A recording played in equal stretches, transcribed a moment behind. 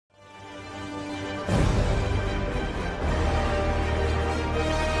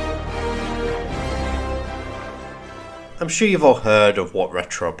I'm sure you've all heard of what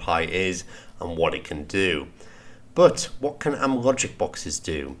Retropie is and what it can do. But what can Amlogic boxes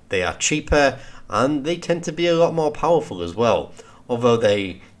do? They are cheaper and they tend to be a lot more powerful as well, although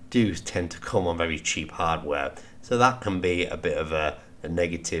they do tend to come on very cheap hardware, so that can be a bit of a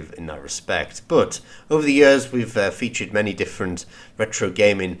negative in that respect. But over the years we've featured many different retro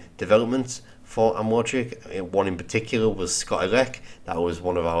gaming developments for Amlogic. One in particular was EMUELEC. That was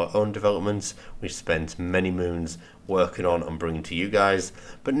one of our own developments we spent many moons working on and bringing to you guys.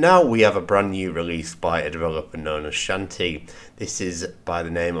 But now we have a brand new release by a developer known as Shanti. This is by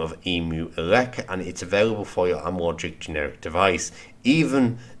the name of EMUELEC and it's available for your Amlogic generic device.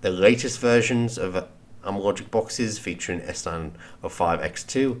 Even the latest versions of Amlogic boxes featuring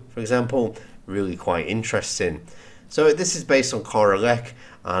S905X2 for example, really quite interesting. So this is based on EMUELEC,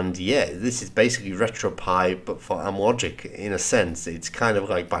 and yeah, this is basically Retropie but for Amlogic in a sense. It's kind of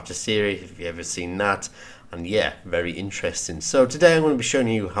like Batch Series if you've ever seen that, and yeah, very interesting. So today I'm going to be showing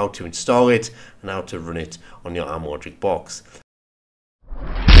you how to install it and how to run it on your Amlogic box.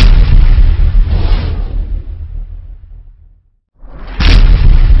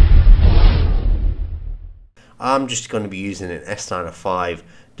 I'm just going to be using an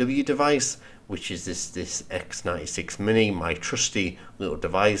S905W device, which is this X96 Mini, my trusty little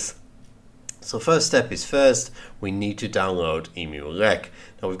device. So first step is first, we need to download EMUELEC.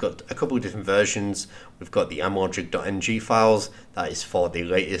 Now we've got a couple of different versions. We've got the amlogic.ng files, that is for the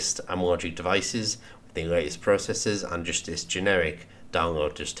latest Amlogic devices, the latest processors, and just this generic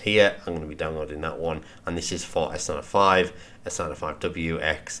download just here. I'm going to be downloading that one, and this is for S905, S905W,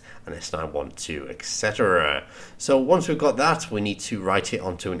 X, and S912, etc. So once we've got that, we need to write it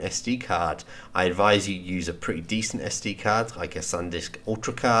onto an SD card. I advise you use a pretty decent SD card, like a SanDisk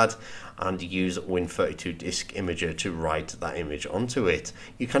Ultra card, and use Win32 Disk Imager to write that image onto it.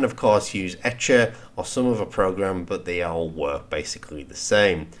 You can of course use Etcher or some other program, but they all work basically the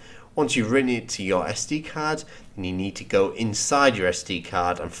same. Once you've written it to your SD card, then you need to go inside your SD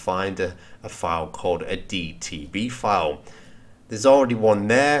card and find a file called a DTB file. There's already one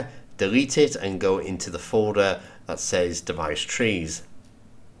there, delete it and go into the folder that says device trees.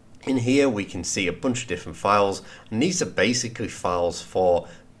 In here we can see a bunch of different files, and these are basically files for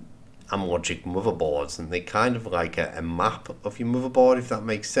Amlogic motherboards, and they kind of like a map of your motherboard, if that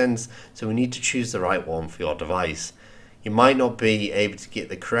makes sense. So we need to choose the right one for your device. You might not be able to get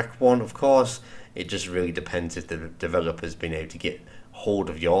the correct one, of course. It just really depends if the developer's been able to get hold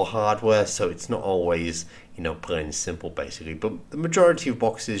of your hardware, so it's not always, you know, plain and simple basically, but the majority of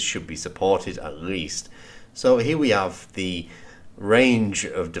boxes should be supported at least. So here we have the range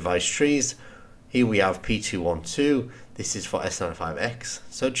of device trees. Here we have P212, this is for S905X,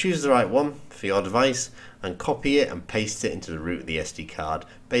 so choose the right one for your device and copy it and paste it into the root of the SD card,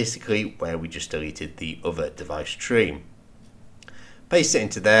 basically where we just deleted the other device tree. Paste it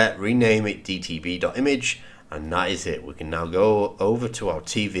into there, rename it dtb.image, and that is it. We can now go over to our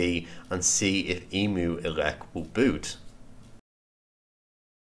TV and see if EMUELEC will boot.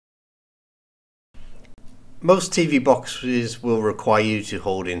 Most TV boxes will require you to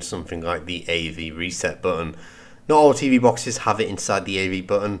hold in something like the AV reset button. Not all TV boxes have it inside the AV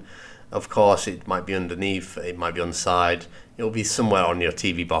button. Of course, it might be underneath, it might be on the side, it will be somewhere on your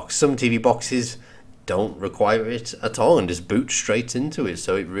TV box. Some TV boxes don't require it at all and just boot straight into it,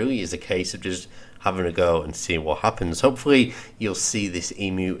 so it really is a case of just having a go and seeing what happens. Hopefully you'll see this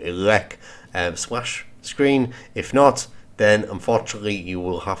EMUELEC splash screen. If not, then unfortunately you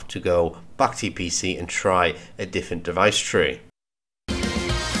will have to go back to your PC and try a different device tree.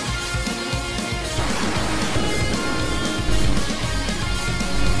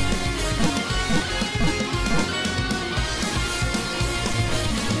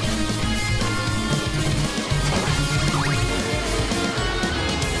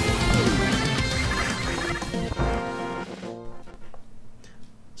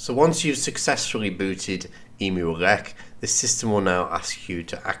 So once you've successfully booted EMUELEC, the system will now ask you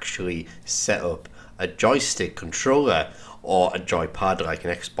to actually set up a joystick controller or a joypad like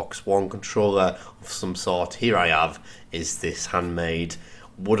an Xbox One controller of some sort. Here I have is this handmade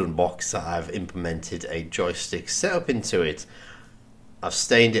wooden box that I've implemented a joystick setup into it. I've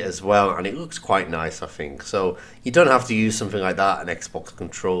stained it as well and it looks quite nice, I think. So you don't have to use something like that. An Xbox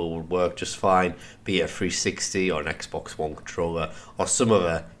controller would work just fine, be it a 360 or an Xbox One controller or some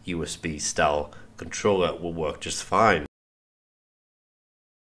other USB style controller will work just fine.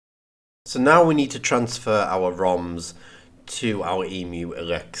 So now we need to transfer our ROMs to our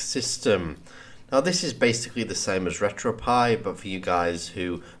EMUELEC system. Now this is basically the same as Retropie, but for you guys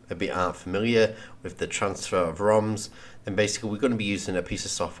who maybe aren't familiar with the transfer of ROMs, then basically we're going to be using a piece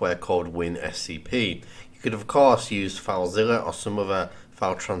of software called WinSCP. You You could of course use FileZilla or some other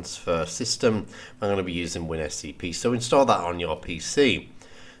file transfer system. I'm going to be using WinSCP, so install that on your PC.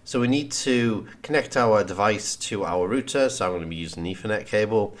 So we need to connect our device to our router, so I'm going to be using an Ethernet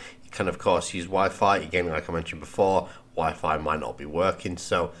cable. You can of course use Wi-Fi, again like I mentioned before, Wi-Fi might not be working,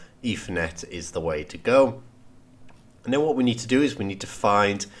 so Ethernet is the way to go. And then what we need to do is we need to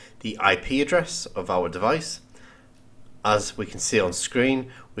find the IP address of our device. As we can see on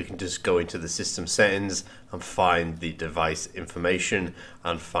screen, we can just go into the system settings and find the device information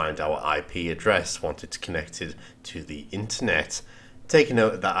and find our IP address once it's connected to the internet. Take a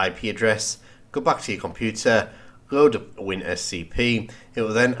note of that IP address, go back to your computer, load up WinSCP. It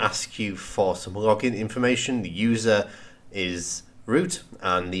will then ask you for some login information. The user is root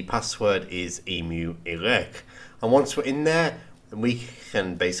and the password is EMUELEC. And once we're in there, we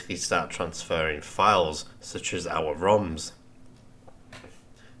can basically start transferring files such as our ROMs.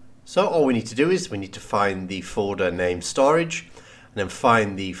 So all we need to do is we need to find the folder name storage and then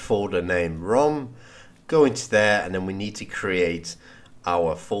find the folder name ROM, go into there, and then we need to create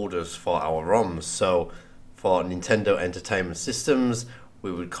our folders for our ROMs. So for Nintendo Entertainment Systems,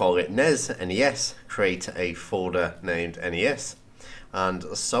 we would call it NES, create a folder named NES, and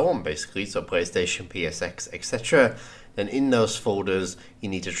so on basically, so PlayStation, PSX, etc. And in those folders you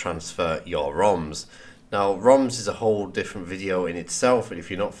need to transfer your ROMs. Now ROMs is a whole different video in itself, and if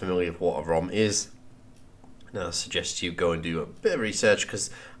you're not familiar with what a ROM is, now I suggest you go and do a bit of research, because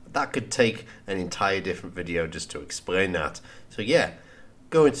that could take an entire different video just to explain that. So yeah,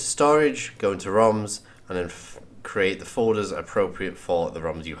 go into storage, go into ROMs, and then create the folders appropriate for the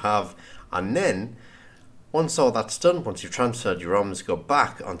ROMs you have. And then once all that's done, once you've transferred your ROMs, go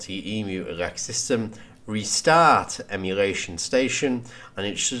back onto your EMUELEC system, restart Emulation Station, and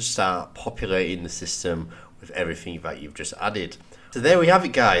it should start populating the system with everything that you've just added. So there we have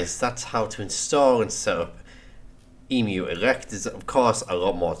it guys, that's how to install and set up EMUELEC. There's of course a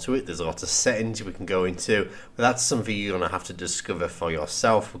lot more to it, there's a lot of settings we can go into, but that's something you're going to have to discover for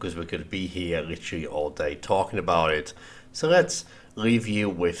yourself, because we're going to be here literally all day talking about it. So let's leave you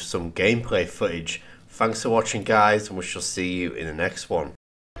with some gameplay footage. Thanks for watching guys, and we shall see you in the next one.